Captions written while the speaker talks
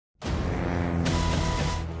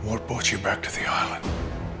What brought you back to the island?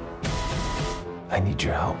 I need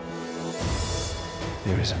your help.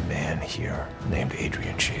 There is a man here named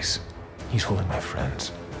Adrian Chase. He's holding my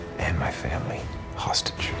friends and my family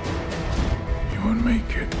hostage. You and me,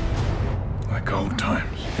 kid. Like old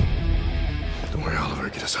times. Don't worry, Oliver,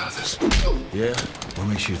 get us out of this. Yeah? What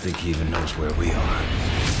makes you think he even knows where we are?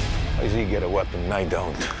 Why does he get a weapon and I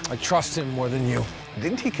don't? I trust him more than you.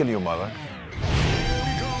 Didn't he kill your mother?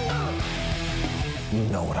 You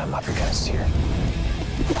know what I'm up against here.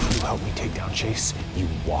 You help me take down Chase, you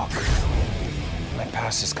walk. My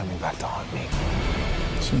past is coming back to haunt me.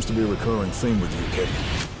 Seems to be a recurring theme with you, kid.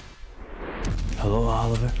 Hello,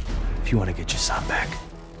 Oliver. If you want to get your son back,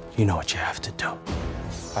 you know what you have to do.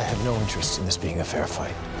 I have no interest in this being a fair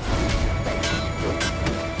fight.